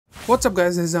What's up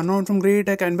guys, this is Unknown from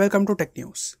GreedyTech and welcome to Tech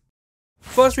News.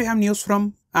 First we have news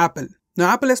from Apple.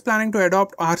 Now Apple is planning to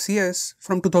adopt RCS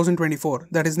from 2024,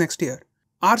 that is next year.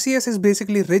 RCS is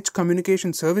basically Rich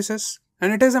Communication Services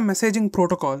and it is a messaging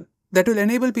protocol that will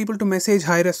enable people to message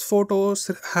high-res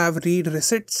photos, have read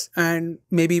receipts and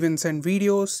maybe even send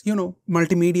videos,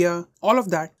 multimedia, all of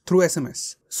that through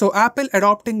SMS. So Apple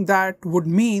adopting that would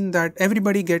mean that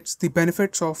everybody gets the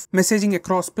benefits of messaging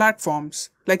across platforms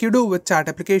like you do with chat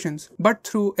applications, but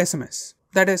through SMS.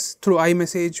 That is through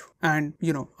iMessage and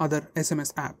other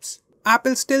SMS apps.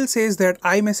 Apple still says that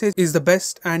iMessage is the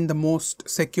best and the most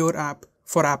secure app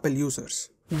for Apple users.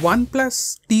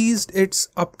 OnePlus teased its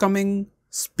upcoming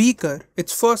speaker,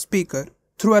 its first speaker,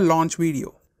 through a launch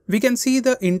video. We can see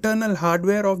the internal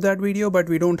hardware of that video, but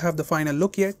we don't have the final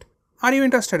look yet. Are you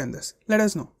interested in this? Let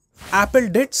us know. Apple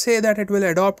did say that it will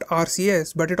adopt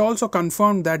RCS, but it also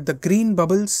confirmed that the green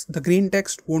bubbles, the green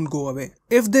text won't go away.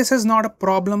 If this is not a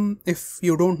problem, if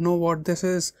you don't know what this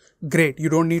is, great, you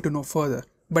don't need to know further.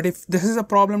 But if this is a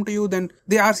problem to you, then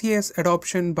the RCS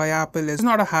adoption by Apple is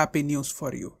not a happy news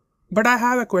for you. But I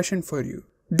have a question for you.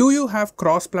 Do you have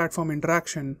cross-platform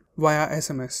interaction via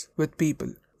SMS with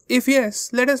people? If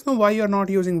yes, let us know why you're not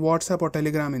using WhatsApp or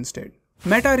Telegram instead.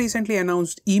 Meta recently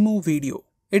announced Emu Video.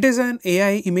 It is an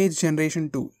AI image generation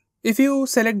tool. If you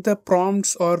select the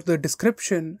prompts or the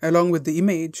description along with the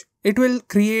image, it will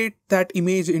create that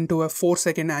image into a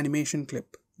 4-second animation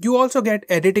clip. You also get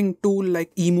editing tool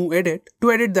like Emu Edit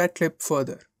to edit that clip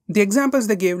further. The examples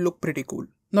they gave look pretty cool.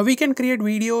 Now we can create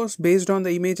videos based on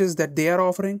the images that they are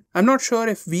offering. I'm not sure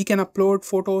if we can upload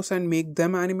photos and make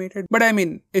them animated, but I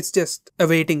mean, it's just a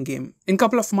waiting game. In a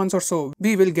couple of months or so,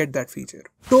 we will get that feature.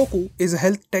 Toku is a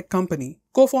health tech company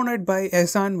co-founded by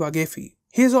Ehsan Wagefi.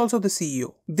 He is also the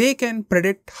CEO. They can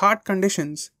predict heart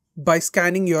conditions by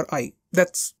scanning your eye.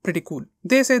 That's pretty cool.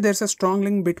 They say there's a strong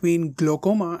link between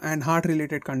glaucoma and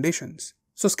heart-related conditions.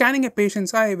 So scanning a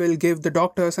patient's eye will give the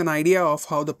doctors an idea of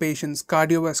how the patient's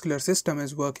cardiovascular system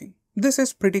is working. This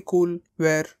is pretty cool,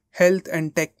 where health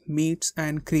and tech meets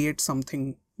and creates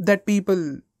something that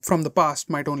people from the past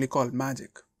might only call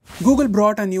magic. Google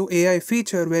brought a new AI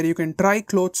feature where you can try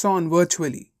clothes on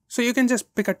virtually. So you can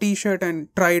just pick a t-shirt and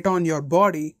try it on your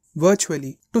body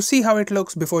virtually to see how it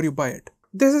looks before you buy it.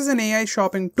 This is an AI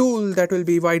shopping tool that will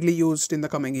be widely used in the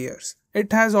coming years.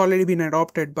 It has already been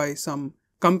adopted by some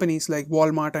companies like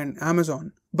Walmart and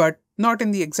Amazon, but not in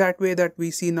the exact way that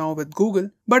we see now with Google,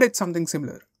 but it's something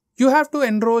similar. You have to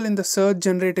enroll in the search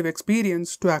generative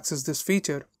experience to access this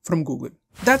feature from Google.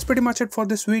 That's pretty much it for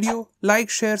this video. Like,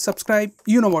 share, subscribe,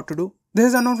 you know what to do. This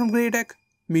is Unknown from GreedyTech.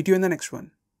 Meet you in the next one.